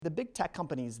big tech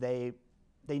companies, they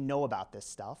know about this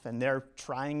stuff, and they're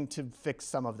trying to fix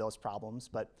some of those problems,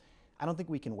 but I don't think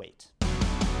we can wait.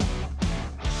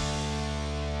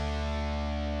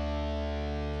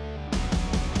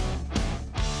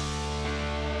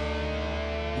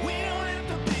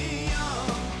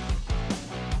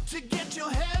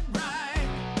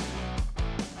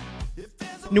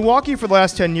 Milwaukee for the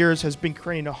last 10 years has been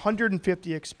creating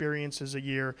 150 experiences a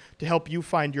year to help you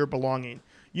find your belonging.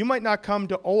 You might not come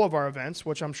to all of our events,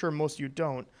 which I'm sure most of you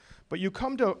don't, but you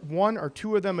come to one or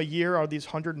two of them a year out of these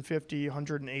 150,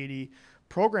 180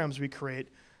 programs we create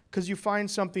because you find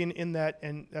something in that,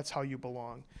 and that's how you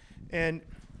belong. And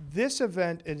this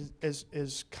event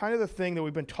is kind of the thing that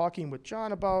we've been talking with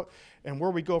John about and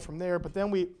where we go from there. But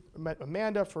then we met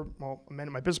Amanda,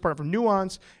 my business partner from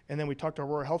Nuance, and then we talked to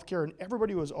Aurora Healthcare, and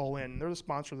everybody was all in. They're the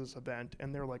sponsor of this event,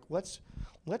 and they're like, let's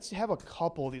have a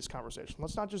couple of these conversations.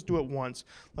 Let's not just do it once.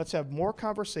 Let's have more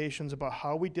conversations about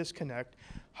how we disconnect,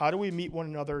 how do we meet one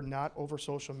another not over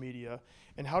social media,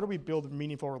 and how do we build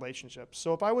meaningful relationships.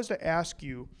 So if I was to ask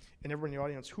you and everyone in the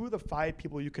audience, who are the 5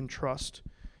 people you can trust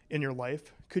in your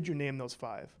life, could you name those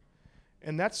 5?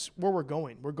 And that's where we're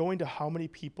going. We're going to how many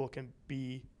people can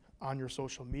be on your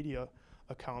social media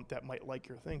account that might like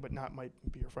your thing, but not might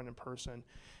be your friend in person.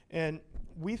 And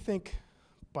we think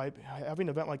by having an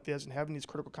event like this and having these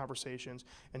critical conversations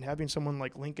and having someone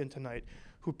like Lincoln tonight,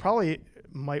 who probably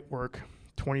might work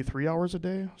 23 hours a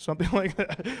day, something like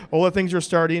that, all the things you're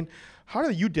starting, how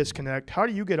do you disconnect? How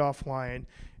do you get offline?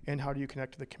 And how do you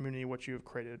connect to the community, what you've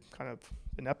created, kind of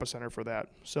an epicenter for that.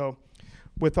 So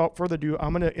without further ado,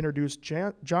 I'm going to introduce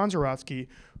John Zeratsky,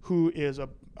 who is a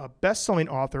best-selling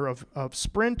author of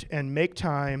Sprint and Make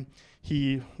Time.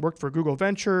 He worked for Google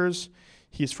Ventures.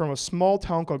 He's from a small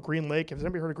town called Green Lake. Has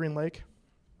anybody heard of Green Lake?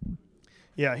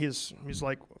 Yeah, he's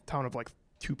like a town of like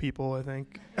 2 people, I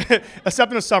think.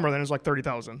 Except in the summer, then there's like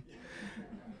 30,000.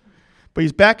 But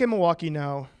he's back in Milwaukee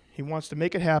now. He wants to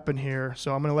make it happen here,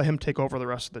 so I'm going to let him take over the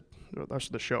rest of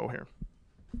the show here.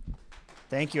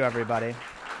 Thank you, everybody.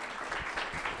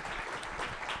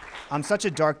 I'm such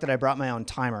a dork that I brought my own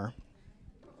timer.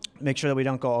 Make sure that we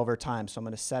don't go over time, so I'm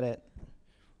going to set it.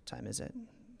 What time is it?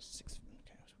 6.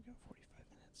 Okay, so we got 45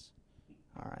 minutes.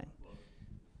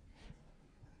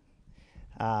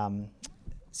 All right.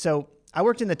 So I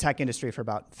worked in the tech industry for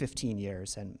about 15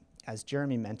 years, and as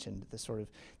Jeremy mentioned, the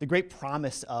great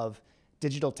promise of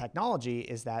digital technology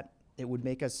is that it would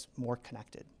make us more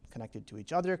connected to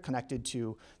each other, connected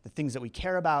to the things that we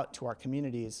care about, to our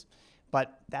communities.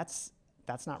 But that's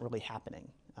not really happening.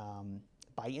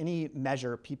 By any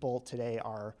measure, people today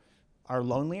are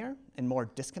lonelier and more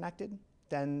disconnected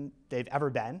than they've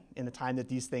ever been in the time that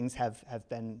these things have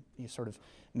been sort of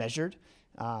measured.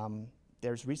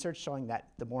 There's research showing that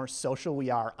the more social we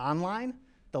are online,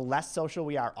 the less social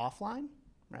we are offline,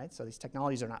 right? So these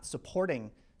technologies are not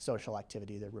supporting social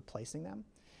activity, they're replacing them.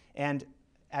 And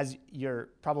as you're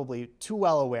probably too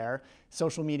well aware,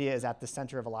 social media is at the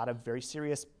center of a lot of very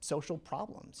serious social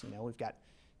problems. We've got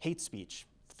hate speech,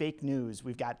 fake news,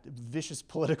 we've got vicious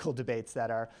political debates that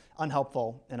are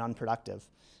unhelpful and unproductive.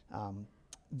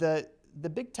 The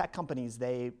big tech companies,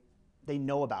 they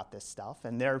know about this stuff,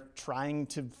 and they're trying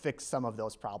to fix some of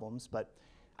those problems, but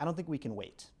I don't think we can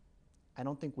wait. I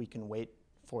don't think we can wait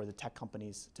for the tech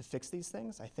companies to fix these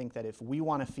things. I think that if we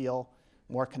want to feel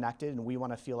more connected and we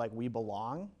want to feel like we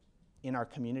belong in our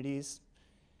communities,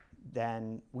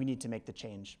 then we need to make the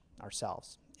change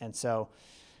ourselves. And so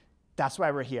that's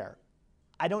why we're here.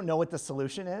 I don't know what the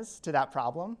solution is to that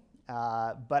problem,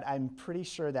 but I'm pretty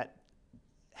sure that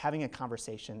having a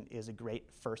conversation is a great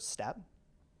first step.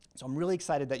 So I'm really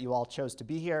excited that you all chose to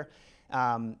be here.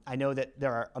 I know that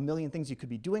there are a million things you could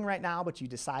be doing right now, but you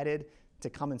decided to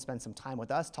come and spend some time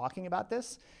with us talking about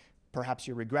this. Perhaps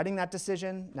you're regretting that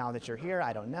decision now that you're here,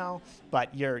 I don't know,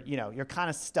 but you're kind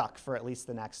of stuck for at least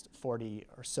the next 40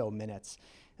 or so minutes.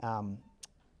 We're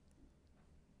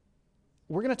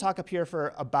going to talk up here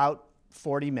for about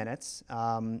 40 minutes,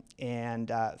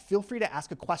 and feel free to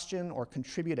ask a question or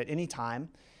contribute at any time.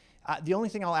 The only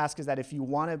thing I'll ask is that if you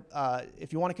want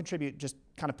to contribute, just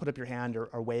kind of put up your hand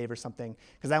or wave or something,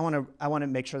 because I want to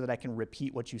make sure that I can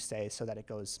repeat what you say so that it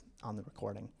goes on the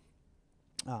recording.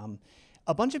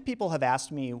 A bunch of people have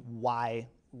asked me why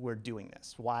we're doing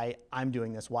this, why I'm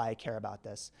doing this, why I care about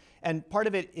this, and part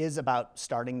of it is about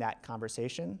starting that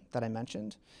conversation that I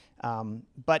mentioned.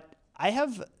 But I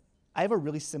have a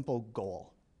really simple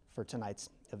goal for tonight's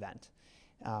event.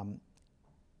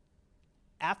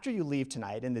 After you leave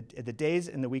tonight, in the days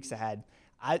and the weeks ahead,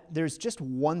 there's just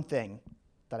one thing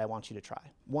that I want you to try,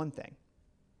 one thing.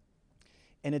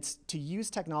 And it's to use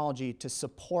technology to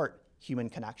support human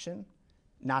connection,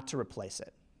 not to replace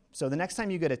it. So the next time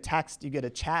you get a text, you get a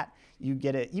chat, you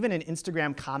get even an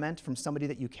Instagram comment from somebody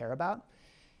that you care about,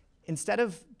 instead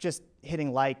of just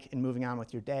hitting like and moving on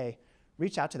with your day,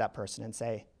 reach out to that person and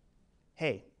say,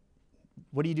 hey,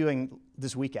 what are you doing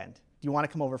this weekend? Do you want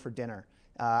to come over for dinner?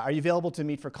 Are you available to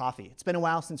meet for coffee? It's been a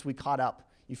while since we caught up.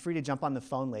 You free to jump on the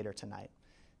phone later tonight?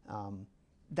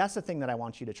 That's the thing that I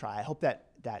want you to try. I hope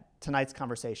that tonight's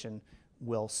conversation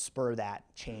will spur that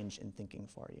change in thinking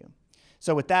for you.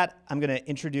 So with that, I'm going to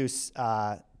introduce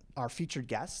our featured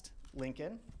guest,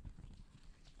 Lincoln.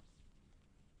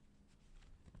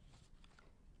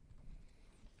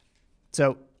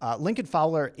 So Lincoln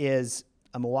Fowler is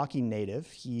a Milwaukee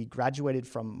native. He graduated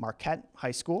from Marquette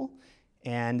High School,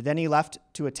 and then he left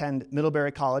to attend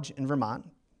Middlebury College in Vermont,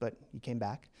 but he came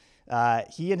back.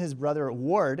 He and his brother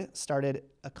Ward started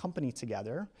a company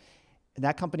together. And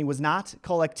that company was not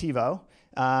Collectivo.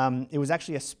 It was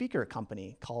actually a speaker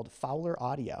company called Fowler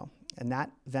Audio. And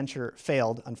that venture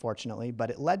failed, unfortunately, but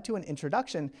it led to an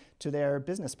introduction to their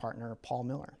business partner, Paul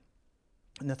Miller.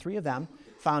 And the three of them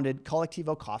founded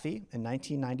Collectivo Coffee in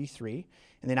 1993.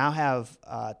 And they now have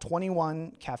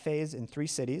 21 cafes in 3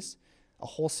 cities, a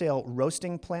wholesale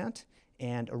roasting plant,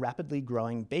 and a rapidly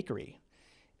growing bakery.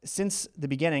 Since the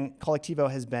beginning, Collectivo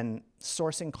has been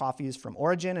sourcing coffees from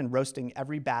origin and roasting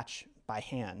every batch by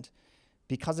hand.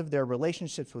 Because of their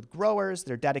relationships with growers,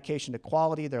 their dedication to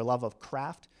quality, their love of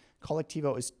craft,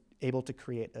 Collectivo is able to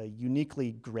create a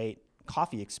uniquely great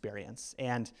coffee experience.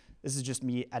 And this is just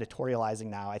me editorializing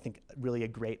now. I think really a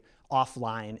great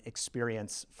offline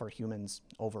experience for humans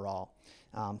overall.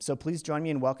 So please join me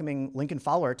in welcoming Lincoln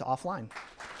Fowler to Offline.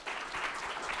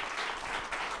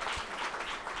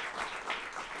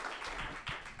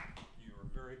 You are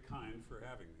very kind for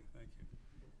having me. Thank you.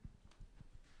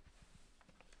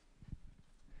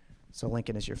 So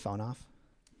Lincoln, is your phone off?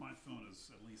 My phone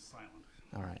is at least silent.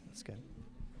 All right, that's good.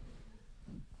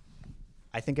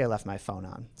 I think I left my phone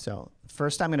on. So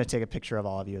first I'm going to take a picture of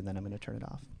all of you, and then I'm going to turn it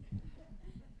off.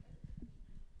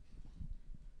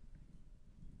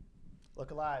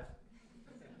 Look alive.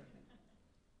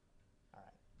 All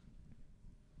right.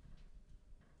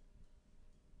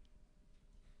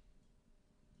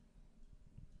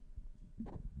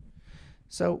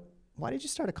 So why did you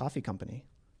start a coffee company?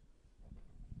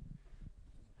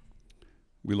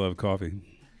 We love coffee.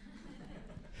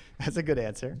 That's a good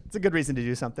answer. It's a good reason to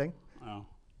do something. Oh.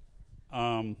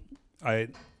 A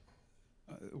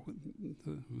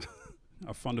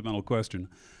fundamental question.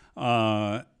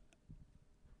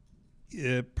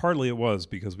 Partly it was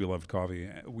because we loved coffee.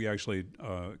 We actually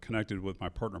connected with my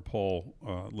partner Paul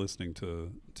listening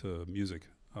to music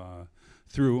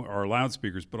through our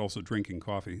loudspeakers, but also drinking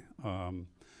coffee.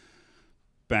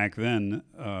 Back then,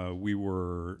 we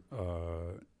were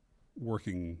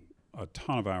working a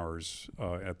ton of hours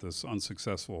at this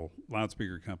unsuccessful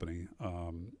loudspeaker company.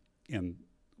 And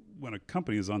when a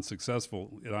company is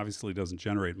unsuccessful, it obviously doesn't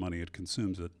generate money, it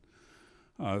consumes it.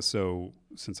 So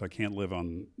since I can't live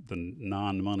on the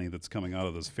non-money that's coming out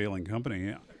of this failing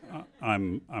company,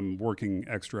 I'm working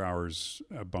extra hours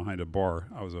behind a bar.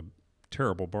 I was a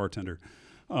terrible bartender.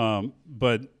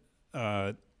 But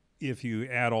if you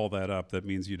add all that up, that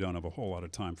means you don't have a whole lot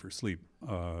of time for sleep.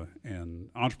 And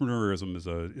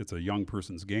entrepreneurism it's a young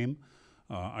person's game.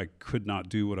 I could not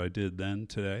do what I did then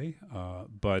today,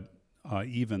 but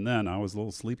even then I was a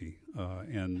little sleepy.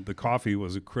 And the coffee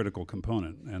was a critical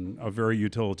component and a very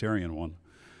utilitarian one.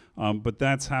 But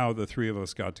that's how the three of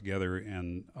us got together,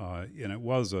 and it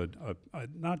was a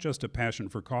not just a passion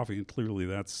for coffee, and clearly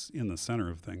that's in the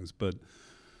center of things, but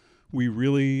we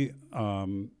really,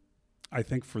 I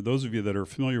think for those of you that are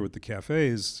familiar with the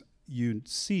cafes, you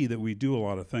see that we do a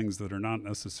lot of things that are not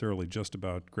necessarily just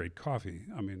about great coffee.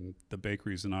 I mean, the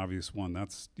bakery is an obvious one.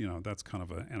 That's kind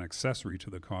of an accessory to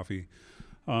the coffee.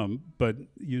 But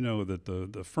you know that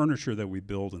the furniture that we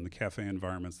build and the cafe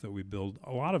environments that we build,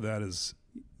 a lot of that is,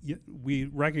 we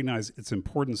recognize its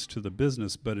importance to the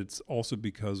business, but it's also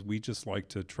because we just like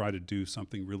to try to do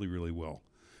something really, really well.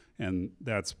 And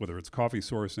that's whether it's coffee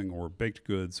sourcing or baked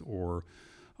goods, or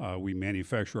we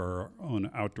manufacture our own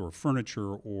outdoor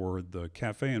furniture, or the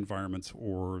cafe environments,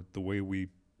 or the way we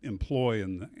employ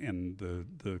and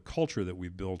the culture that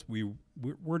we've built.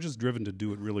 We're just driven to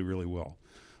do it really, really well.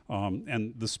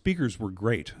 And the speakers were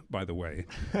great, by the way.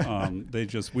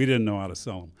 We didn't know how to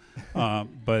sell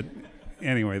them. But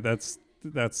anyway, that's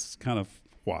kind of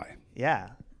why. Yeah.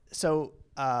 So,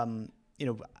 I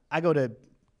go to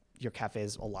your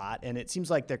cafes a lot, and it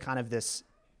seems like they're kind of this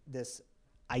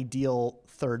ideal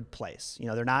third place.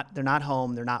 They're not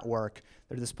home, they're not work.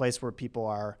 They're this place where people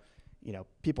are,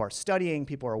 people are studying,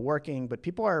 people are working, but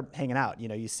people are hanging out.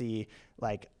 You see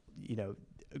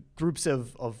groups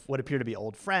of what appear to be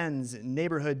old friends,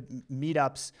 neighborhood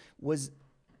meetups.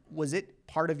 Was it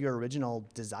part of your original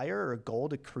desire or goal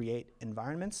to create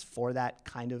environments for that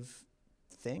kind of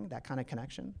thing, that kind of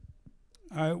connection?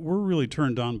 We're really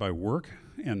turned on by work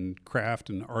and craft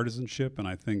and artisanship, and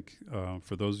I think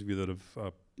for those of you that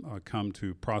have come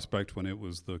to Prospect when it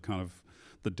was the kind of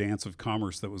the dance of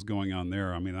commerce that was going on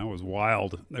there, I mean, that was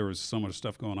wild. There was so much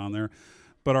stuff going on there.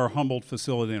 But our Humboldt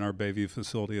facility and our Bayview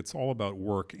facility, it's all about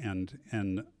work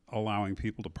and allowing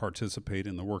people to participate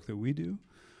in the work that we do.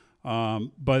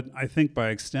 But I think by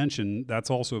extension, that's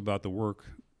also about the work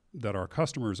that our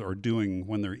customers are doing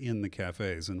when they're in the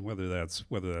cafes, and whether that's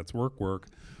work,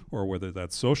 or whether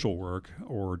that's social work,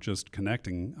 or just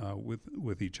connecting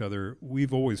with each other.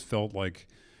 We've always felt like,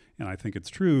 and I think it's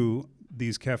true,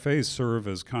 these cafes serve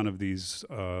as kind of these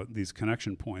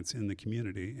connection points in the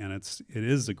community, and it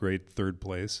is a great third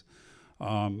place.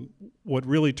 What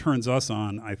really turns us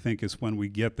on, I think, is when we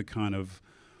get the kind of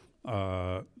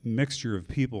mixture of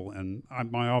people, and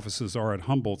my offices are at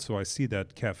Humboldt, so I see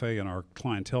that cafe and our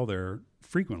clientele there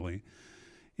frequently.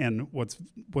 And what's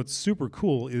super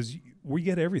cool is we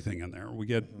get everything in there. We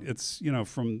get it's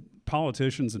from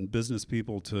politicians and business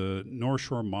people to North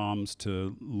Shore moms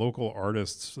to local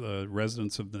artists,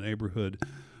 residents of the neighborhood,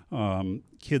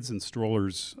 kids in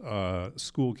strollers,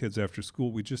 school kids after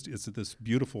school. It's this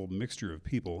beautiful mixture of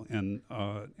people, and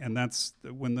that's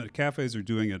when the cafes are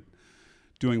doing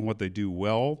what they do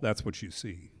well. That's what you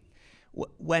see.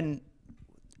 When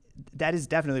that is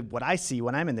definitely what I see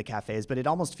when I'm in the cafes, but it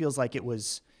almost feels like it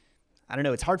was, I don't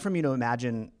know, it's hard for me to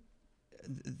imagine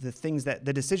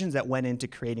the decisions that went into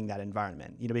creating that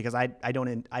environment, because I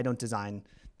don't design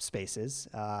spaces.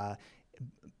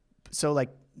 So like,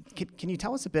 can you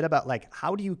tell us a bit about like,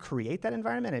 how do you create that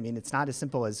environment? I mean, it's not as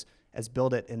simple as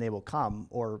build it and they will come,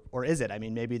 or is it? I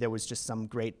mean, maybe there was just some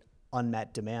great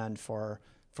unmet demand for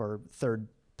third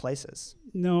places.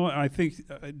 No, I think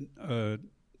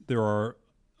there are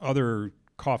other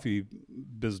coffee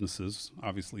businesses,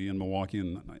 obviously in Milwaukee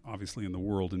and obviously in the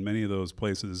world. In many of those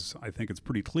places, I think it's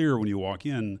pretty clear when you walk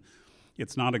in,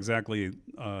 it's not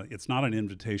an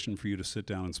invitation for you to sit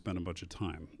down and spend a bunch of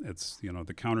time. It's,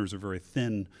 the counters are very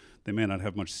thin. They may not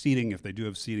have much seating. If they do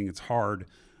have seating, it's hard.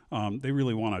 They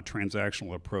really want a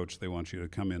transactional approach. They want you to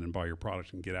come in and buy your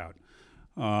product and get out.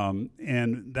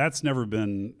 And that's never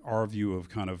been our view of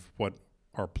kind of what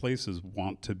our places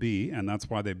want to be, and that's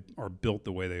why they are built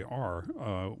the way they are.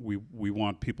 We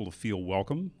want people to feel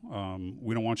welcome.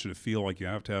 We don't want you to feel like you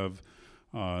have to have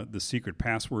the secret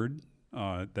password,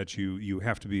 that you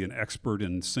have to be an expert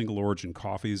in single origin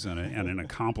coffees and an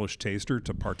accomplished taster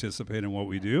to participate in what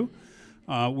we do.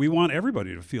 We want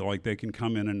everybody to feel like they can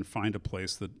come in and find a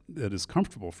place that is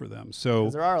comfortable for them. So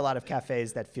there are a lot of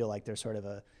cafes that feel like they're sort of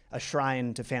a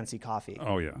shrine to fancy coffee.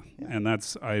 Oh yeah. And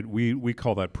that's we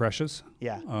call that precious.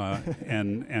 Yeah.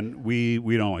 And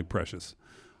we don't like precious.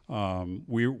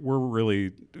 We're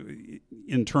really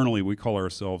internally we call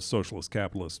ourselves socialist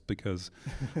capitalists because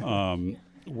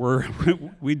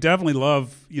we definitely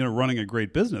love running a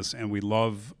great business, and we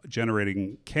love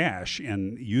generating cash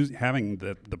and having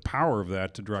the power of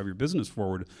that to drive your business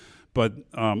forward. But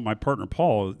my partner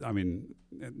Paul, I mean,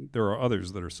 there are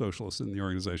others that are socialists in the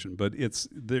organization, but it's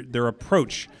their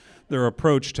approach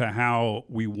to how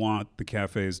we want the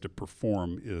cafes to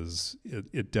perform is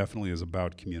it definitely is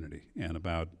about community and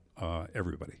about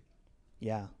everybody.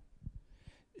 Yeah.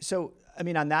 So I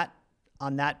mean, on that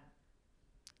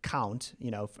count,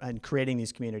 and creating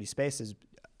these community spaces,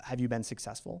 have you been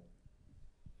successful?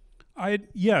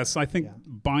 Yes, I think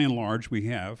by and large we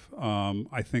have.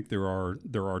 I think there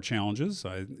are challenges.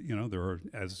 There are,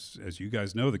 as you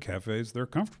guys know, the cafes, they're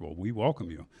comfortable. We welcome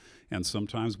you, and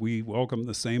sometimes we welcome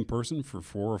the same person for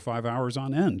 4 or 5 hours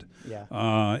on end.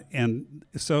 Yeah. And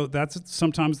so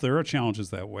sometimes there are challenges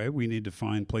that way. We need to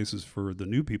find places for the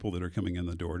new people that are coming in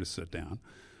the door to sit down.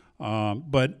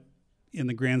 But in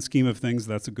the grand scheme of things,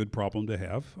 that's a good problem to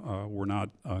have. We're not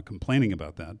complaining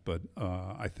about that, but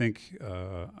I think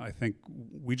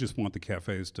we just want the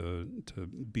cafes to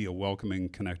be a welcoming,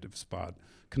 connective spot,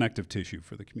 connective tissue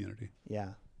for the community. Yeah.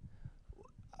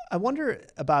 I wonder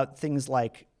about things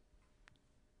like,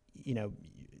 you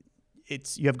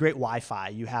have great Wi-Fi,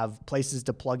 you have places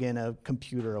to plug in a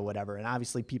computer or whatever, and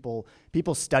obviously people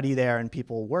study there and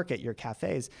people work at your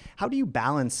cafes. How do you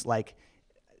balance like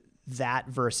that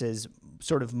versus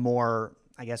sort of more,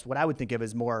 I guess, what I would think of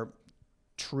as more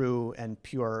true and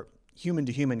pure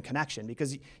human-to-human connection,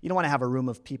 because you don't want to have a room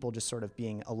of people just sort of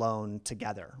being alone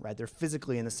together, right? They're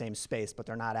physically in the same space, but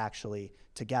they're not actually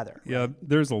together. Yeah,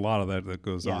 there's a lot of that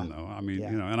goes Yeah. on, though. I mean,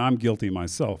 Yeah. you know, and I'm guilty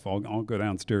myself. I'll go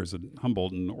downstairs at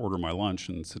Humboldt and order my lunch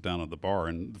and sit down at the bar,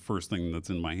 and the first thing that's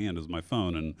in my hand is my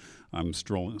phone, and I'm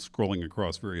scrolling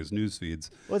across various news feeds.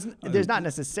 Well, there's not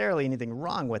necessarily anything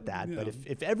wrong with that, but Yeah.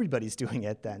 if everybody's doing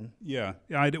it, then Yeah,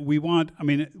 we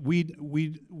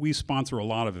sponsor a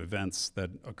lot of events that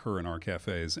occur in our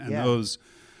cafes, and Yeah.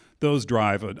 those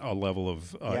drive a level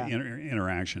of Yeah.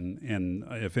 interaction. And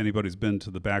if anybody's been to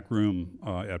the back room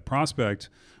at Prospect,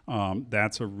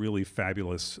 that's a really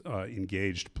fabulous,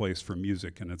 engaged place for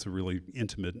music, and it's a really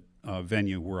intimate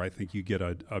venue where I think you get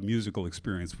a musical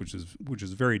experience, which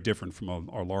is very different from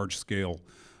a large scale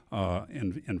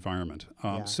environment.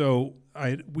 Yeah. So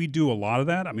we do a lot of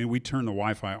that. I mean, we turn the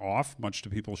Wi-Fi off, much to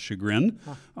people's chagrin,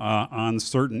 in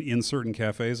certain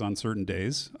cafes on certain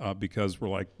days, because we're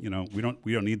like, you know, we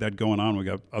don't need that going on. We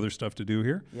got other stuff to do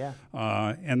here. Yeah.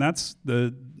 And that's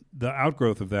the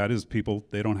outgrowth of that is people,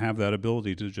 they don't have that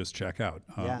ability to just check out.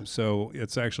 Yeah. So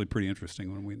it's actually pretty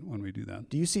interesting when we do that.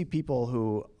 Do you see people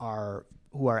who are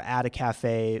at a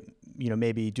cafe, you know,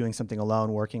 maybe doing something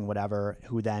alone, working, whatever,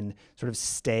 who then sort of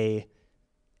stay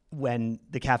when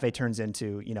the cafe turns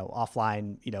into, you know,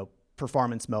 offline, you know,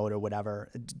 performance mode or whatever?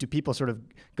 Do people sort of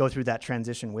go through that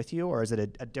transition with you, or is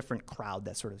it a different crowd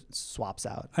that sort of swaps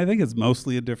out? I think it's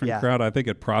mostly a different Yeah. crowd. I think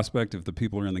at Prospect, if the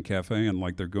people are in the cafe and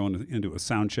like they're going into a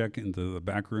sound check into the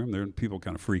back room, people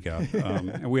kind of freak out.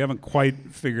 And we haven't quite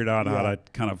figured out how Yeah. to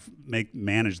kind of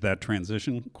manage that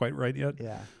transition quite right yet.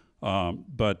 Yeah.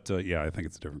 But I think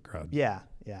it's a different crowd. Yeah.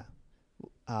 Yeah.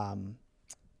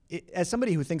 As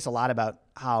somebody who thinks a lot about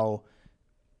how,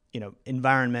 you know,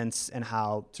 environments and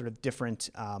how sort of different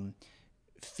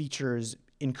features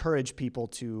encourage people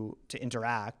to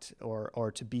interact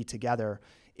or to be together,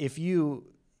 if you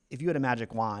had a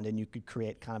magic wand and you could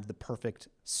create kind of the perfect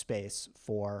space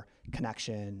for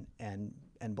connection and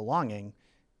belonging,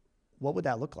 what would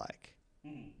that look like?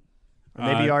 Or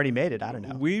maybe you already made it. I don't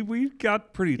know. We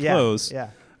got pretty Yeah, close. yeah.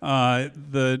 We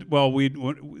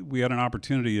had an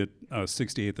opportunity at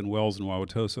 68th and Wells in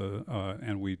Wauwatosa,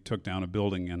 and we took down a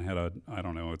building and had it's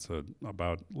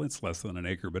less than an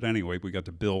acre, but anyway, we got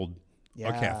to build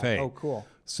a cafe. Oh, cool.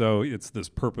 So it's this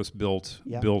purpose-built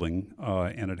Yeah. building,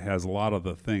 and it has a lot of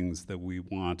the things that we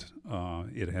want.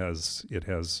 It has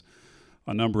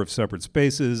a number of separate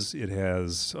spaces. It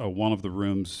has one of the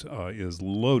rooms is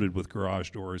loaded with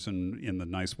garage doors, and in the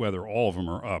nice weather, all of them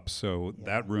are up. So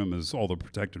that room is all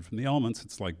protected from the elements.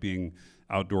 It's like being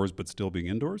outdoors but still being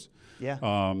indoors. Yeah.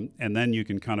 And then you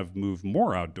can kind of move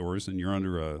more outdoors, and you're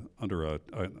under a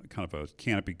kind of a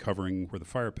canopy covering where the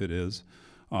fire pit is.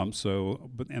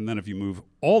 And then if you move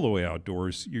all the way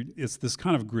outdoors, it's this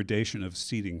kind of gradation of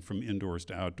seating from indoors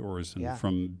to outdoors, and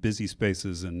from busy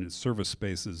spaces and service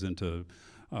spaces into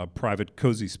private,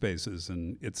 cozy spaces,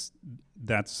 and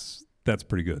that's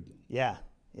pretty good. Yeah,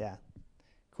 yeah,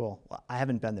 cool. Well, I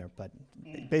haven't been there, but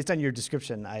based on your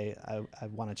description, I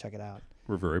want to check it out.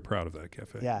 We're very proud of that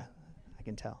cafe. Yeah, I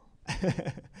can tell.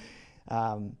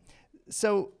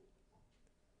 So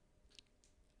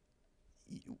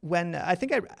when I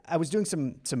think I was doing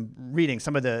some reading,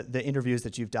 some of the interviews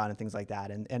that you've done and things like that,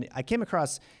 and I came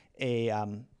across a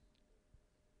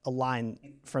line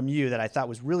from you that I thought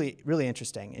was really, really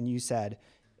interesting. And you said,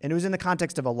 and it was in the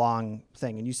context of a long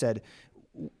thing, and you said,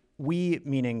 we,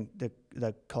 meaning the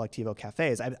Colectivo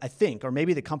Cafes, I think, or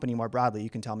maybe the company more broadly, you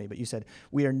can tell me, but you said,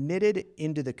 we are knitted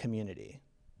into the community.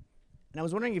 And I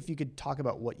was wondering if you could talk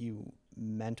about what you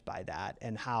meant by that,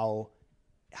 and how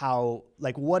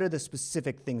like, what are the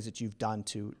specific things that you've done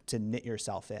to knit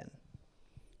yourself in?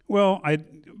 Well,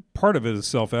 part of it is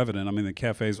self-evident. I mean, the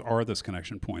cafes are this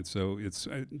connection point, so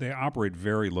they operate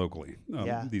very locally.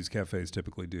 These cafes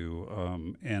typically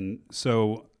do, and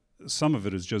so some of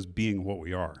it is just being what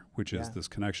we are, which is this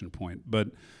connection point. But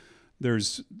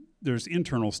there's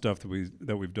internal stuff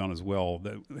that we've done as well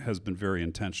that has been very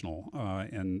intentional,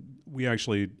 and we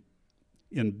actually,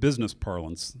 in business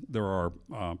parlance, there are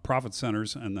profit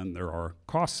centers and then there are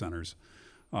cost centers.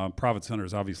 Profit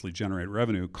centers obviously generate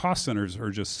revenue. Cost centers are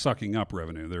just sucking up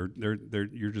revenue.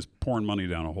 You're just pouring money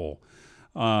down a hole,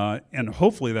 and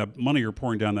hopefully that money you're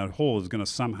pouring down that hole is going to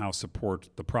somehow support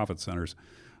the profit centers.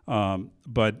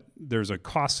 But there's a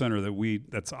cost center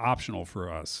that's optional for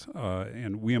us,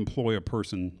 and we employ a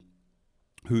person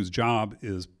whose job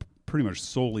is pretty much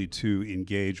solely to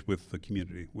engage with the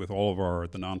community, with all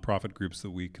of the nonprofit groups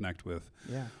that we connect with.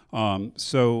 Yeah.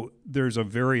 So there's a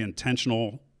very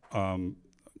intentional.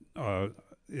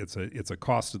 It's a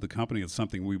cost to the company. It's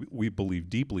something we believe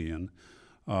deeply in,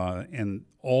 and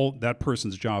all that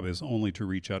person's job is only to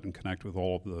reach out and connect with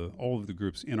all of the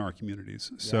groups in our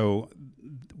communities. So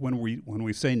when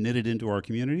we say knitted into our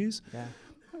communities,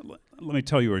 let me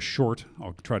tell you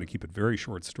I'll try to keep it very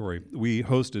short story. We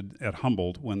hosted at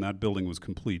Humboldt when that building was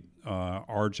complete.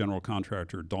 Our general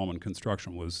contractor, Dahlman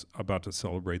Construction, was about to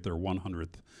celebrate their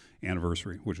 100th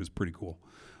anniversary, which is pretty cool.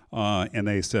 And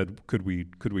they said, could we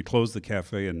close the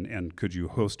cafe and could you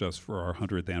host us for our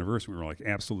 100th anniversary? We were like,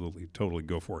 absolutely, totally,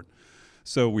 go for it.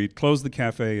 So we closed the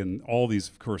cafe, and all these,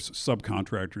 of course,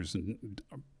 subcontractors and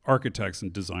architects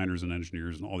and designers and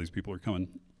engineers and all these people are coming.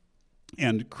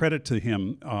 And credit to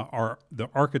him, the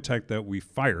architect that we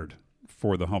fired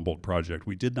for the Humboldt project,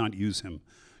 we did not use him,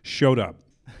 showed up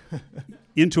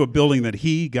into a building that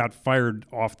he got fired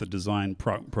off the design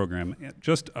program.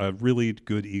 Just a really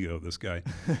good ego, this guy.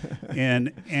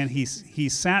 and he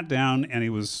sat down and he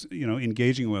was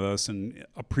engaging with us and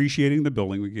appreciating the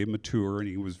building. We gave him a tour and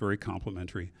he was very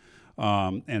complimentary.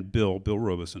 And Bill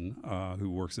Robeson, who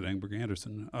works at Engberg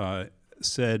Anderson,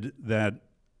 said that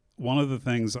one of the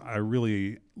things I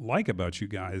really like about you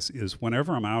guys is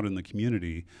whenever I'm out in the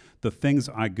community, the things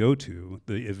I go to,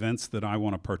 the events that I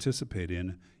want to participate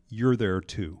in, you're there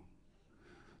too.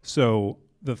 So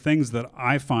the things that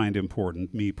I find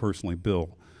important, me personally,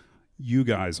 Bill, you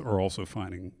guys are also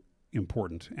finding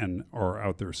important and are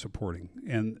out there supporting.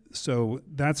 And so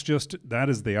that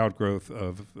is the outgrowth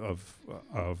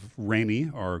of Rainey,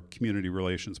 our community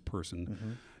relations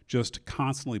person, just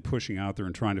constantly pushing out there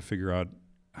and trying to figure out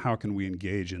how can we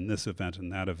engage in this event and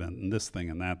that event and this thing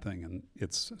and that thing. And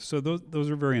those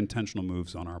are very intentional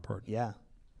moves on our part. Yeah,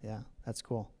 that's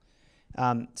cool.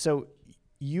 So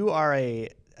you are a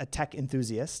tech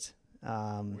enthusiast.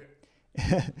 I'll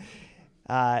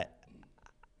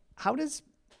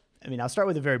start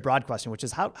with a very broad question, which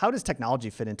is how does technology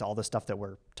fit into all the stuff that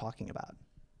we're talking about?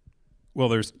 Well,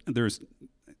 there's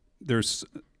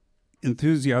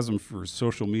enthusiasm for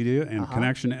social media and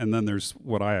connection, and then there's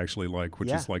what I actually like,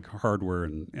 which is like hardware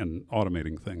and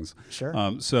automating things. Sure.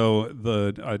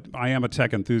 I am a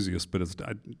tech enthusiast, but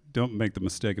I don't make the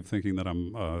mistake of thinking that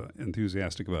I'm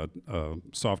enthusiastic about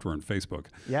software and Facebook.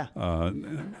 Yeah.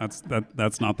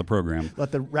 That's not the program.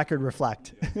 Let the record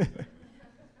reflect.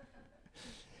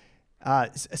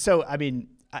 I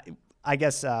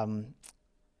guess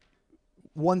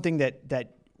one thing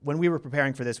that when we were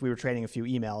preparing for this, we were trading a few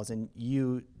emails, and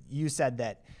you said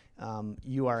that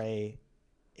you are a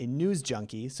news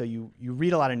junkie, so you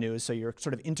read a lot of news, so you're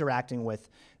sort of interacting with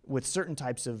certain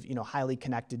types of highly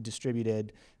connected,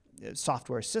 distributed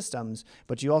software systems,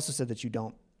 but you also said that you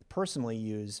don't personally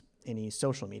use any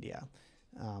social media.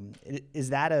 Is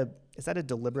that a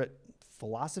deliberate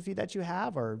philosophy that you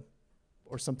have, or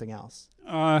something else?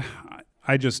 I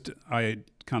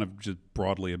kind of just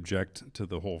broadly object to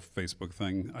the whole Facebook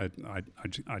thing.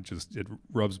 It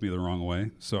rubs me the wrong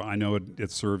way. So I know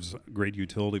it serves great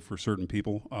utility for certain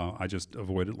people. I just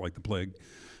avoid it like the plague.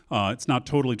 It's not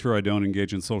totally true I don't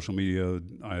engage in social media.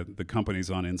 The company's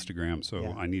on Instagram,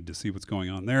 so I need to see what's going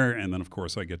on there. And then, of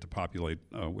course, I get to populate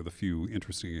with a few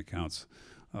interesting accounts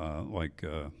like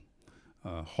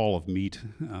Hall of Meat.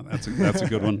 That's a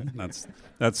good one.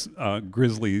 That's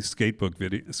Grizzly skateboard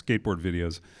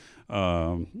videos.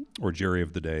 Or Jerry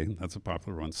of the Day. That's a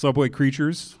popular one. Subway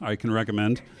Creatures, I can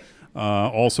recommend.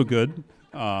 Also good.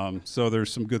 So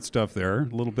there's some good stuff there.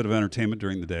 A little bit of entertainment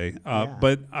during the day.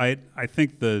 But I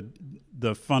think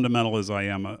the fundamental is I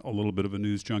am a little bit of a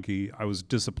news junkie. I was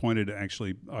disappointed,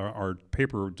 actually. Our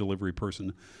paper delivery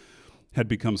person had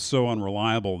become so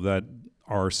unreliable that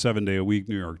our 7-day-a-week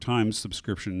New York Times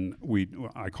subscription,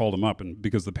 I called him up, and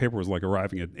because the paper was like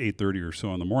arriving at 8:30 or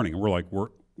so in the morning, and we're like,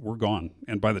 we're gone.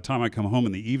 And by the time I come home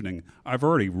in the evening, I've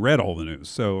already read all the news.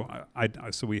 So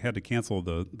so we had to cancel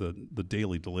the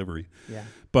daily delivery. Yeah.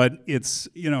 But it's,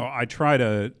 I try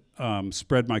to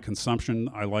spread my consumption.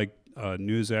 I like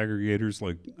news aggregators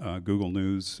like Google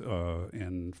News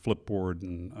and Flipboard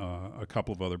and a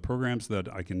couple of other programs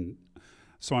that I can.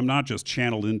 So I'm not just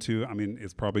channeled into,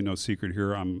 it's probably no secret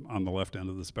here, I'm on the left end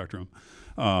of the spectrum.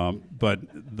 But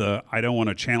I don't want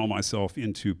to channel myself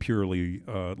into purely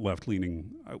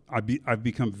left-leaning. I've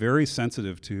become very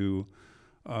sensitive to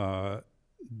and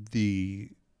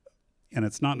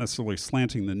it's not necessarily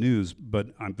slanting the news, but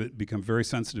I've become very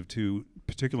sensitive to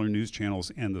particular news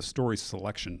channels and the story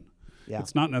selection. Yeah.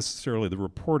 It's not necessarily the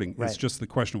reporting. Right. It's just the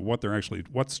question of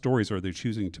what stories are they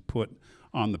choosing to put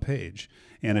on the page,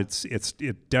 and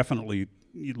it definitely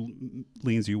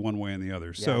leans you one way and the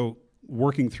other. Yeah. So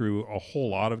working through a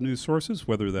whole lot of news sources,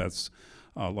 whether that's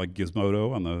like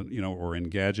Gizmodo on the, or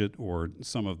Engadget, or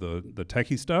some of the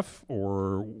techie stuff,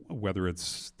 or whether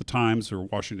it's the Times or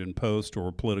Washington Post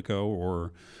or Politico,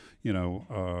 or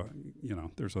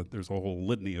there's a whole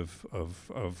litany of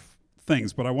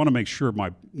things. But I want to make sure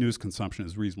my news consumption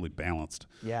is reasonably balanced,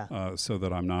 so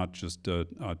that I'm not just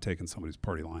taking somebody's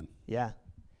party line. Yeah.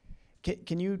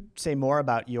 Can you say more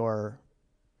about your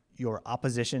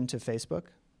opposition to Facebook?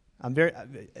 I'm very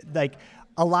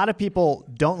a lot of people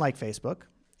don't like Facebook,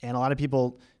 and a lot of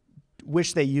people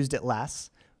wish they used it less,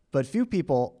 but few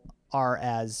people are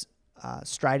as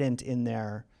strident in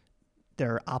their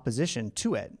opposition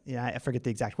to it. I forget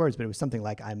the exact words, but it was something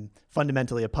like, "I'm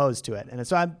fundamentally opposed to it." And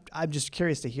so I'm just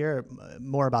curious to hear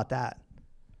more about that.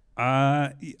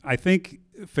 I think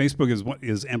Facebook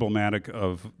is emblematic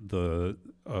of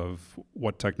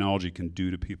what technology can do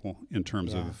to people in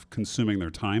terms of consuming their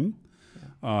time.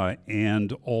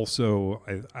 And also,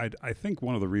 I think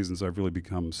one of the reasons I've really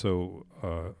become so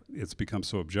it's become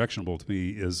so objectionable to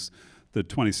me is the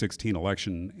 2016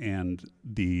 election and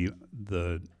the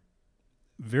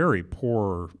very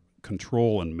poor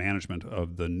control and management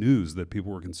of the news that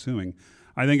people were consuming.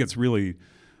 I think it's really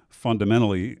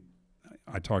fundamentally,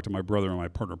 I talk to my brother and my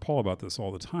partner Paul about this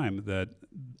all the time, that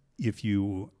if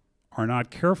you are not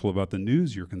careful about the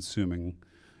news you're consuming,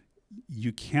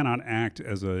 you cannot act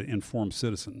as an informed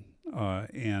citizen.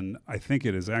 And I think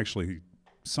it is actually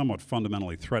somewhat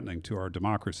fundamentally threatening to our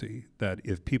democracy that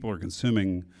if people are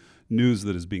consuming news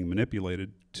that is being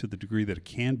manipulated to the degree that it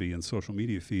can be in social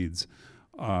media feeds,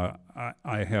 I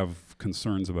have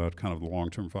concerns about kind of the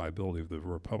long-term viability of the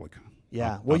republic.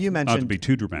 Yeah. Well, you mentioned... Not to be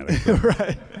too dramatic.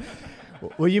 Right.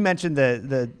 Well, you mentioned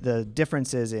the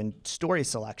differences in story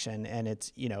selection, and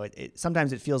it's,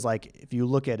 sometimes it feels like if you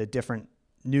look at a different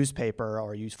newspaper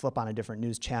or you flip on a different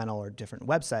news channel or different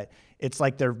website, it's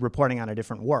like they're reporting on a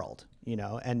different world,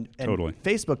 and Totally.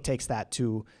 Facebook takes that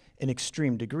to an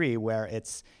extreme degree where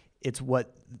it's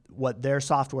what their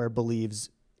software believes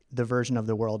the version of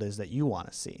the world is that you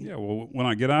want to see. Yeah, well, when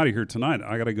I get out of here tonight,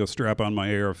 I got to go strap on my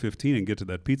AR-15 and get to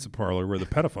that pizza parlor where the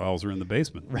pedophiles are in the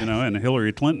basement, right. And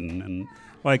Hillary Clinton. And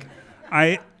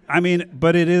I mean,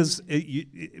 but it is,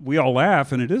 we all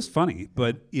laugh and it is funny,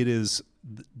 but it is,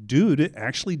 dude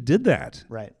actually did that.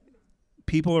 Right.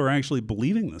 People are actually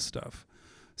believing this stuff.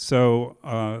 So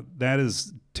that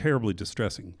is terribly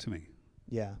distressing to me.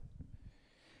 Yeah.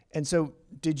 And so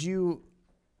did you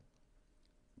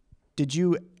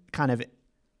kind of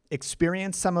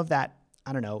experience some of that,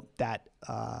 I don't know, that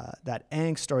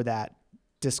angst or that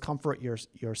discomfort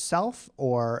yourself,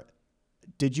 or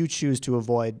did you choose to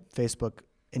avoid Facebook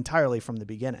entirely from the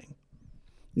beginning?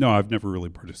 No, I've never really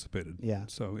participated. Yeah.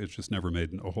 So it's just never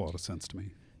made a whole lot of sense to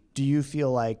me. Do you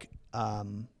feel like,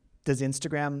 does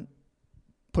Instagram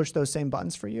push those same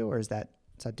buttons for you, or is that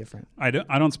different? I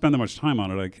don't spend that much time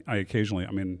on it. I occasionally,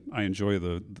 I enjoy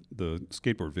the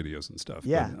skateboard videos and stuff.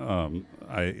 Yeah. But,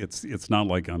 it's not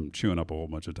like I'm chewing up a whole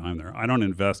bunch of time there. I don't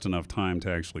invest enough time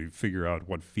to actually figure out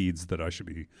what feeds that I should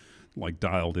be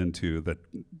dialed into, that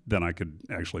then I could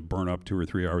actually burn up 2 or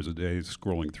 3 hours a day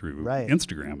scrolling through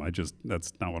Instagram.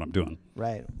 That's not what I'm doing.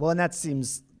 Right. Well, and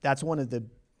that's one of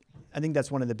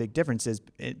the big differences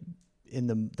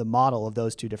in the model of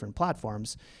those two different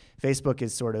platforms. Facebook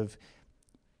is sort of,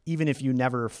 even if you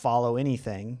never follow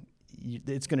anything,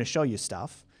 it's going to show you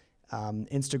stuff.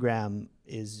 Instagram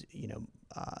is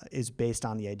based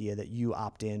on the idea that you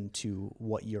opt in to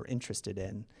what you're interested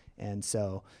in, and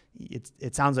so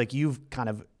it sounds like you've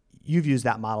used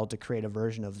that model to create a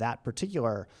version of that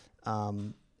particular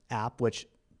app, which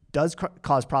does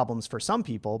cause problems for some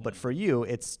people, but for you,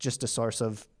 it's just a source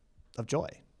of joy.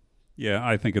 Yeah,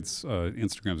 I think it's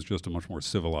Instagram is just a much more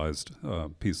civilized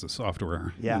piece of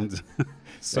software. Yeah. And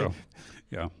so, right.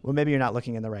 Yeah. Well, maybe you're not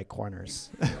looking in the right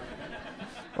corners,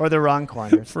 or the wrong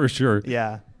corners. For sure.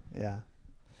 Yeah. Yeah.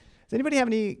 Does anybody have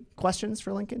any questions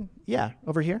for Lincoln? Yeah,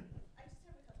 over here.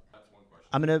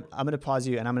 I'm gonna pause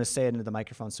you, and I'm gonna say it into the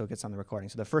microphone so it gets on the recording.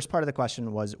 So the first part of the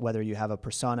question was whether you have a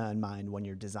persona in mind when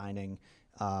you're designing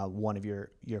one of your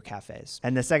cafes,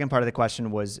 and the second part of the question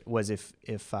was if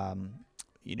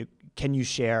can you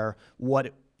share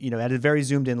what, at a very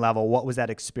zoomed in level, what was that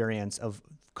experience of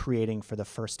creating for the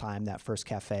first time that first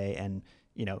cafe, and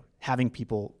having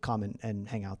people come and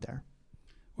hang out there?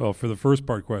 Well, for the first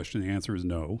part question, the answer is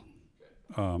no.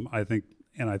 I think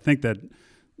that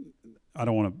I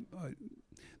don't want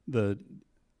to.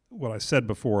 What I said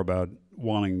before about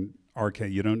wanting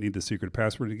you don't need the secret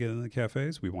password to get in the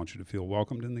cafes. We want you to feel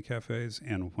welcomed in the cafes,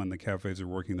 and when the cafes are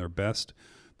working their best,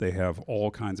 They have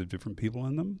all kinds of different people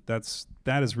in them.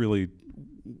 That is really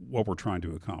what we're trying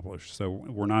to accomplish. So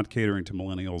we're not catering to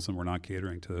millennials, and we're not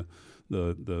catering to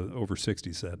the over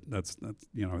 60 set. That's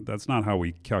not how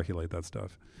we calculate that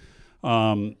stuff.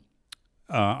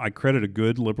 I credit a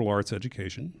good liberal arts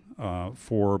education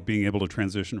for being able to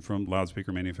transition from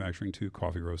loudspeaker manufacturing to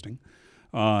coffee roasting.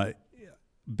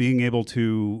 Being able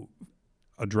to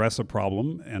address a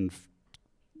problem and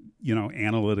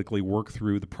analytically work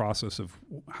through the process of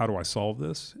how do I solve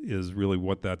this is really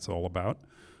what that's all about.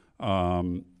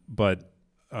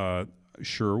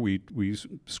 Sure, we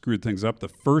screwed things up. The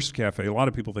first cafe, a lot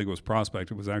of people think it was Prospect.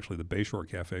 It was actually the Bayshore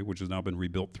Cafe, which has now been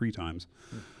rebuilt 3 times.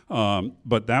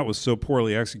 But that was so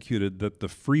poorly executed that the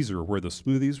freezer where the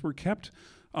smoothies were kept,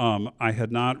 I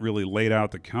had not really laid out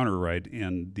the counter right,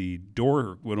 and the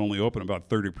door would only open about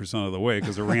 30% of the way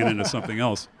because it ran into something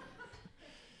else.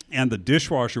 And the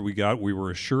dishwasher we got, we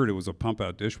were assured it was a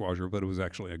pump-out dishwasher, but it was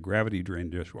actually a gravity drain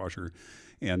dishwasher,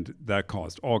 and that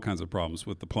caused all kinds of problems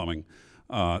with the plumbing.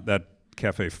 That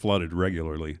cafe flooded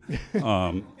regularly.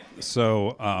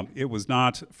 So it was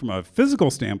not, from a physical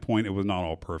standpoint, it was not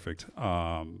all perfect.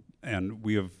 And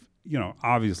we have,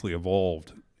 obviously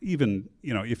evolved. Even,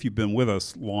 if you've been with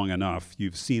us long enough,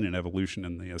 you've seen an evolution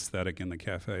in the aesthetic in the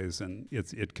cafes, and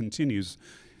it continues.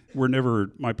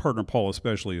 My partner Paul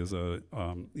especially is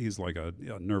he's like a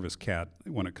nervous cat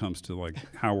when it comes to like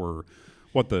how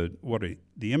what the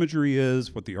imagery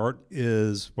is, what the art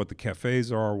is, what the cafes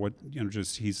are,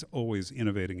 he's always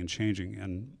innovating and changing.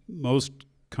 And most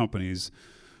companies,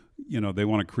 they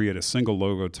want to create a single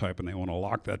logo type, and they want to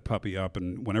lock that puppy up,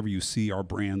 and whenever you see our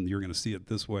brand, you're going to see it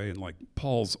this way. And like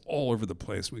Paul's all over the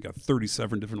place. We got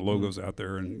 37 different logos out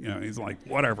there, and he's like,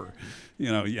 whatever,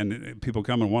 and people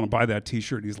come and want to buy that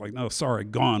T-shirt. He's like, no, sorry,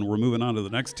 gone. We're moving on to the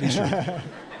next T-shirt.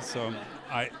 So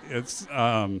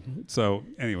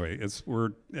anyway,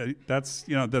 that's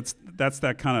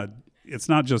that kind of. It's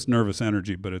not just nervous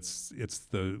energy, but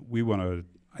we want to.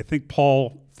 I think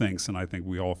Paul thinks, and I think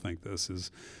we all think this,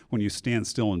 is when you stand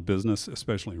still in business,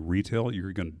 especially in retail,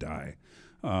 you're going to die.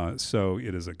 So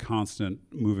it is a constant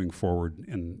moving forward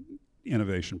in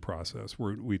innovation process.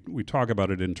 We talk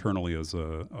about it internally as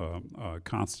a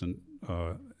constant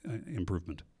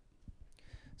improvement.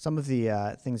 Some of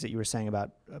the things that you were saying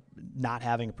about not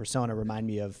having a persona remind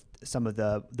me of some of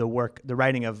the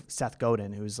writing of Seth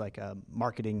Godin, who's like a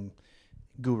marketing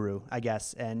guru, I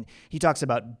guess. And he talks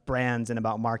about brands and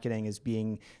about marketing as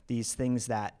being these things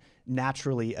that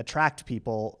naturally attract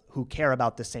people who care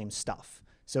about the same stuff.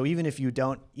 So even if you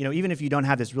don't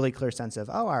have this really clear sense of,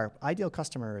 our ideal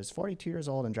customer is 42 years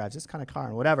old and drives this kind of car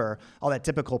and whatever, all that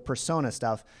typical persona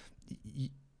stuff,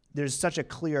 there's such a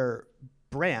clear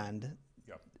brand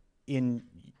in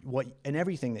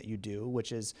everything that you do,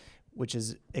 which is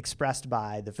expressed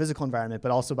by the physical environment,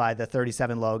 but also by the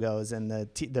 37 logos and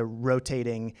the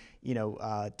rotating,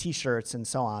 T-shirts and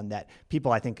so on, that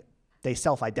people, I think, they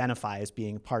self-identify as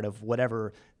being part of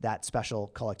whatever that special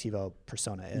Colectivo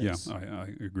persona is. Yeah, I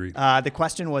agree. The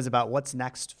question was about what's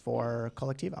next for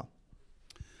Colectivo.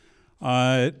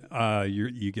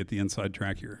 You get the inside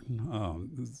track here.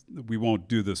 We won't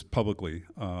do this publicly,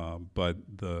 but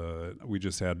we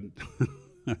just had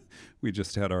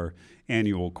our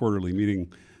annual quarterly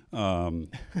meeting.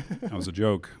 That was a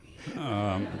joke.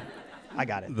 I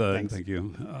got it. Thanks. Thank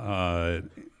you.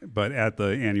 But at the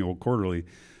annual quarterly,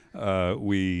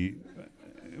 we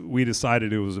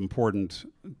decided it was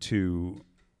important to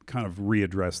kind of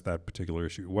readdress that particular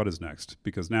issue. What is next?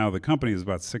 Because now the company is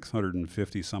about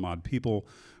 650 some odd people.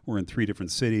 We're in 3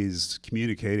 different cities.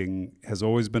 Communicating has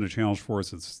always been a challenge for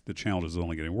us. The challenge is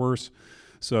only getting worse.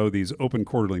 So these open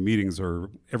quarterly meetings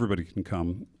everybody can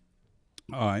come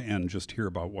and just hear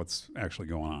about what's actually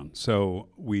going on. So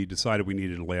we decided we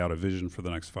needed to lay out a vision for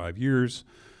the next 5 years.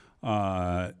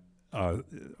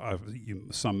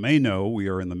 Some may know we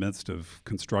are in the midst of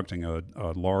constructing a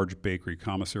large bakery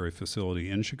commissary facility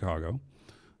in Chicago,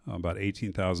 about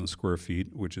 18,000 square feet,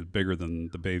 which is bigger than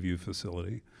the Bayview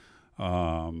facility.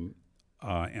 And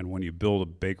when you build a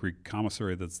bakery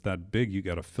commissary that's that big, you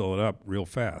got to fill it up real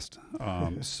fast.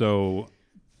 So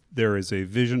there is a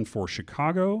vision for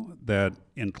Chicago that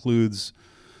includes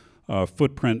a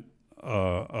footprint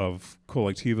of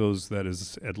Colectivos that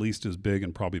is at least as big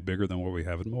and probably bigger than what we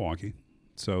have in Milwaukee.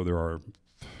 So there are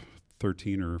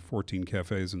 13 or 14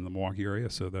 cafes in the Milwaukee area,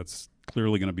 so that's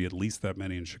clearly going to be at least that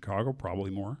many in Chicago,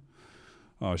 probably more.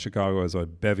 Chicago has a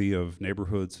bevy of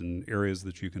neighborhoods and areas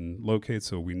that you can locate,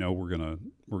 so we know we're gonna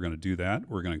do that.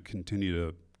 We're going to continue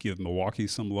to give Milwaukee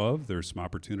some love. There's some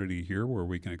opportunity here where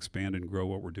we can expand and grow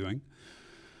what we're doing.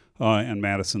 and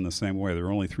Madison the same way. There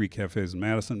are only 3 cafes in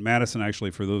Madison. Madison,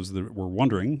 actually, for those that were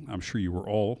wondering, I'm sure you were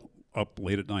all up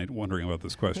late at night wondering about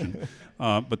this question,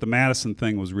 but the Madison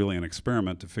thing was really an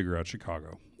experiment to figure out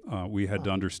Chicago. We had to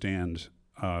understand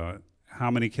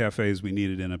how many cafes we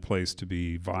needed in a place to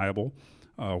be viable,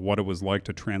 what it was like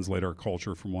to translate our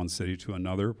culture from one city to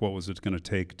another, what was it going to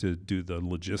take to do the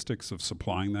logistics of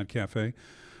supplying that cafe.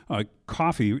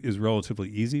 Coffee is relatively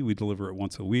easy. We deliver it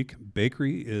once a week.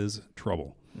 Bakery is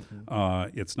trouble.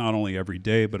 It's not only every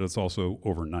day, but it's also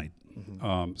overnight.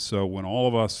 So when all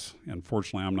of us, and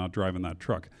fortunately I'm not driving that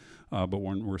truck, but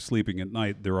when we're sleeping at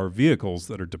night, there are vehicles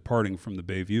that are departing from the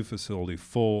Bayview facility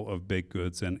full of baked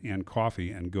goods and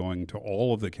coffee and going to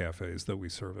all of the cafes that we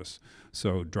service.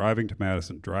 So driving to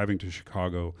Madison, driving to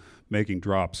Chicago, making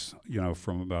drops,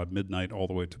 from about midnight all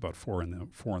the way to about 4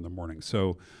 in the morning.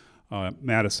 So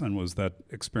Madison was that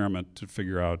experiment to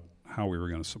figure out how we were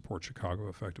going to support Chicago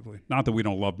effectively. Not that we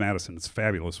don't love Madison; it's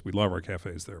fabulous. We love our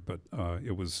cafes there, but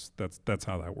that's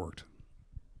how that worked.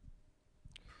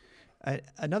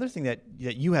 Another thing that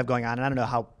you have going on, and I don't know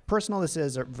how personal this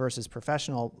is versus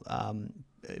professional,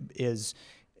 is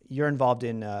you're involved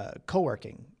in a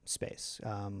co-working space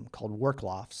called Work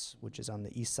Lofts, which is on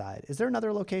the east side. Is there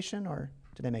another location, or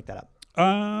did they make that up?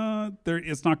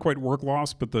 It's not quite Work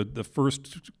Lofts, but the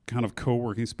first kind of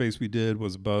co-working space we did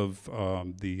was above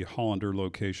the Hollander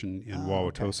location in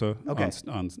Wauwatosa. Okay.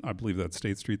 On I believe that's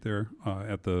State Street there,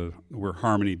 where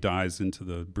Harmony dies into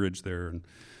the bridge there, and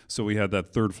so we had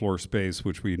that 3rd floor space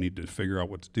which we needed to figure out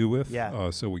what to do with. Yeah.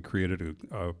 So we created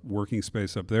a working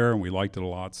space up there, and we liked it a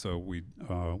lot. So we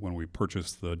when we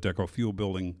purchased the Deco Fuel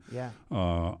building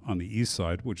on the east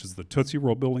side, which is the Tootsie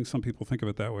Roll building, some people think of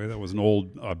it that way. That was an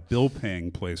old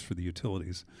bill-paying place for the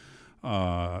utilities.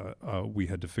 We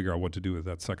had to figure out what to do with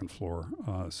that 2nd floor.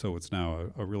 So it's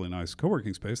now a really nice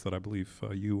co-working space that I believe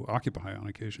you occupy on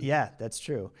occasion. Yeah, that's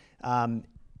true.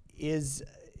 Is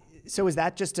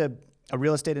that just a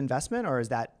real estate investment, or is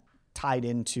that tied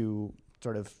into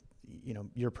sort of,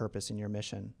 your purpose and your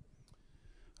mission?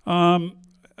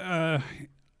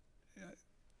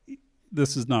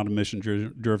 This is not a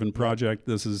mission-driven project.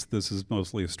 This is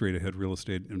mostly a straight-ahead real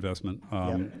estate investment.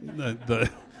 The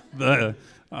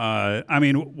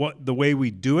way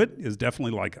we do it is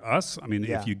definitely like us. I mean,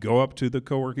 if you go up to the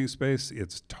co-working space,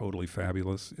 it's totally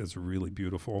fabulous. It's really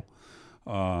beautiful.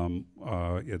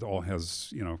 It all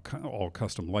has, all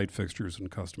custom light fixtures and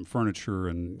custom furniture,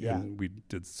 and we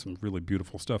did some really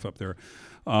beautiful stuff up there.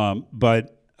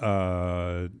 But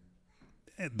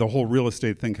the whole real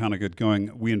estate thing kind of got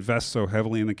going. We invest so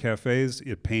heavily in the cafes,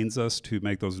 it pains us to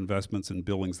make those investments in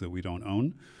buildings that we don't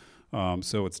own.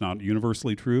 So it's not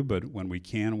universally true, but when we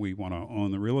can, we want to own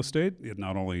the real estate. It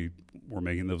not only we're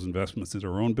making those investments in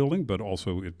our own building, but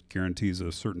also it guarantees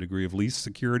a certain degree of lease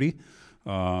security.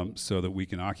 So that we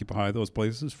can occupy those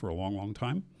places for a long, long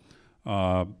time.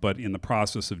 But in the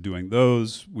process of doing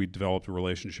those, we developed a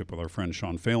relationship with our friend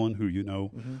Sean Phelan, who you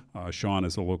know. Sean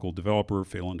is a local developer,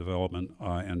 Phelan Development,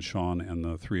 and Sean and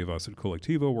the 3 of us at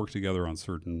Collectivo work together on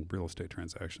certain real estate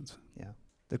transactions. Yeah.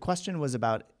 The question was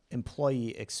about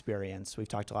employee experience. We've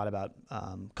talked a lot about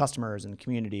customers and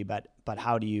community, but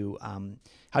how do you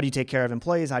take care of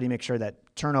employees? How do you make sure that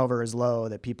turnover is low,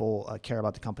 that people care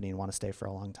about the company and want to stay for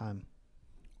a long time?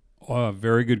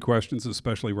 Very good questions,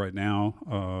 especially right now.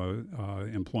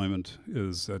 Employment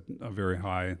is at a very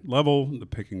high level. The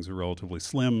pickings are relatively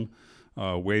slim.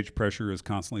 Wage pressure is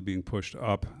constantly being pushed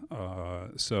up.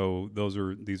 So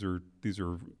these are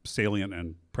salient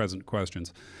and present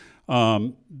questions.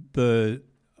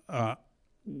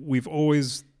 We've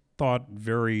always thought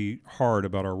very hard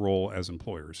about our role as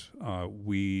employers.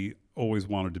 We always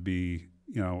wanted to be,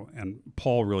 and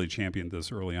Paul really championed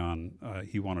this early on.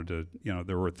 He wanted to,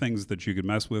 there were things that you could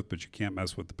mess with, but you can't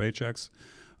mess with the paychecks.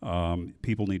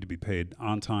 People need to be paid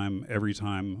on time, every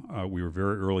time. We were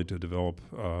very early to develop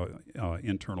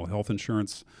internal health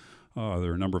insurance. There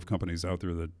are a number of companies out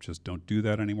there that just don't do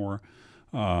that anymore.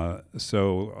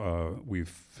 So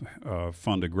we've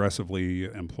fund aggressively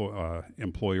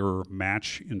employer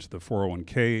match into the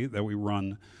 401k that we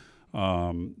run.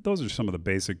 Those are some of the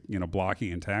basic,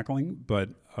 blocking and tackling. But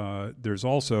there's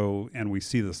also, and we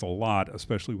see this a lot,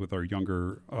 especially with our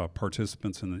younger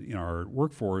participants in our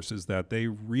workforce, is that they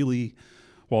really,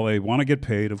 while they want to get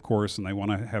paid, of course, and they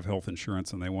want to have health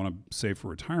insurance and they want to save for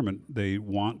retirement, they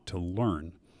want to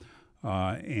learn.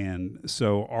 And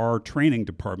so our training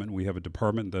department, we have a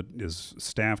department that is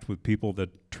staffed with people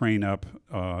that train up,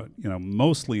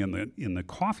 mostly in the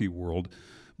coffee world.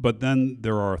 But then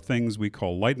there are things we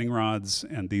call lightning rods,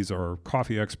 and these are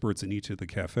coffee experts in each of the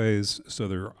cafes. So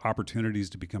there are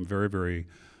opportunities to become very, very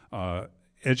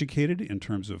educated in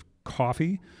terms of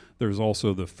coffee. There's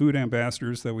also the food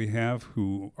ambassadors that we have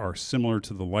who are similar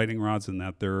to the lightning rods in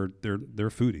that they're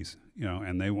foodies,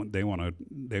 and they want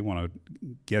to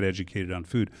get educated on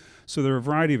food. So there are a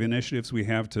variety of initiatives we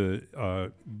have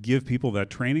to give people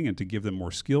that training and to give them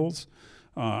more skills.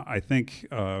 I think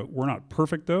we're not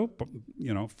perfect though, but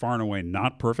far and away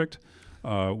not perfect.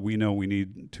 We know we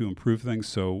need to improve things,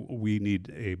 so we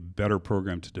need a better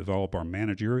program to develop our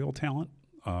managerial talent.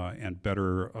 And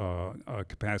better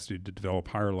capacity to develop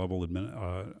higher level,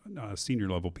 senior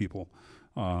level people,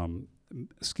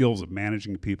 skills of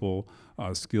managing people,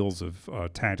 skills of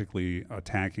tactically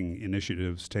attacking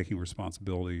initiatives, taking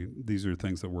responsibility. These are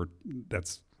things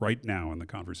that's right now in the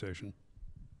conversation.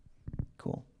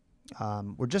 Cool.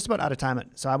 We're just about out of time,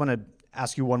 so I want to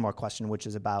ask you one more question, which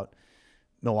is about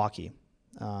Milwaukee.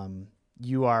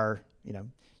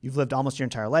 You've lived almost your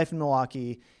entire life in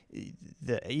Milwaukee.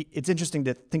 It's interesting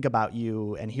to think about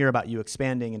you and hear about you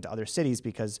expanding into other cities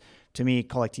because to me,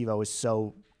 Colectivo is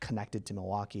so connected to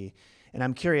Milwaukee. And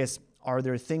I'm curious, are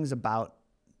there things about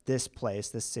this place,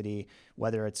 this city,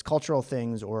 whether it's cultural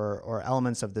things or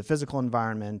elements of the physical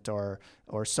environment or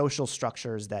social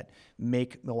structures that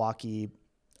make Milwaukee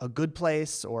a good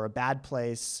place or a bad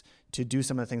place to do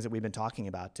some of the things that we've been talking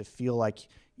about, to feel like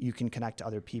you can connect to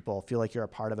other people, feel like you're a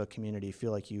part of a community,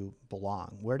 feel like you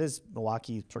belong? Where does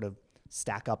Milwaukee sort of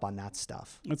stack up on that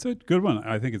stuff? That's a good one.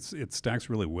 I think it stacks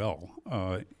really well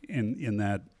in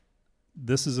that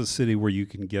this is a city where you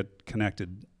can get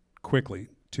connected quickly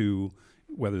to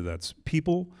whether that's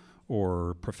people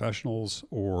or professionals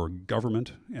or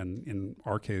government, and in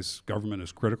our case, government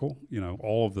is critical.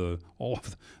 All of the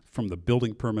from the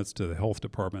building permits to the health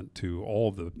department to all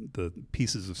of the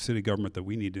pieces of city government that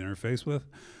we need to interface with.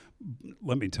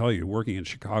 Let me tell you, working in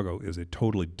Chicago is a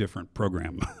totally different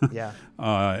program. Yeah.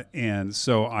 And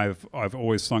so I've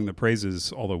always sung the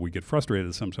praises, although we get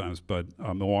frustrated sometimes. But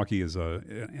Milwaukee is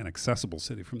an accessible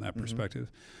city from that perspective.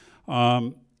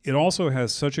 It also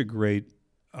has such a great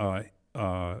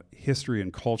history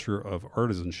and culture of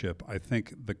artisanship. I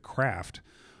think the craft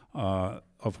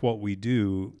of what we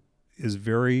do is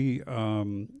very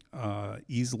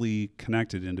easily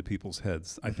connected into people's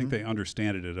heads. I think they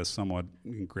understand it at a somewhat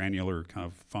granular kind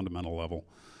of fundamental level.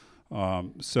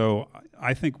 So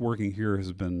I think working here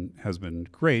has been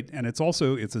great, and it's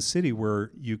a city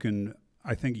where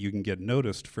I think you can get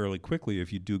noticed fairly quickly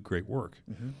if you do great work.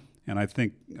 And I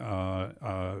think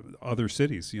other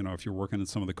cities, if you're working in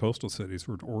some of the coastal cities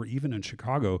or even in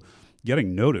Chicago,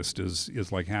 getting noticed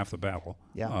is like half the battle.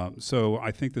 Yeah. So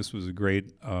I think this was a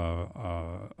great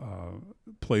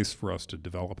place for us to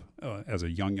develop as a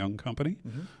young company.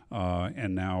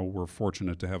 And now we're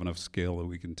fortunate to have enough scale that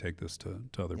we can take this to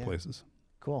other places.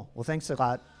 Cool. Well, thanks a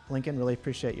lot, Lincoln. Really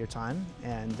appreciate your time.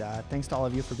 And thanks to all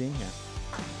of you for being here.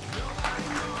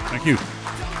 Thank you.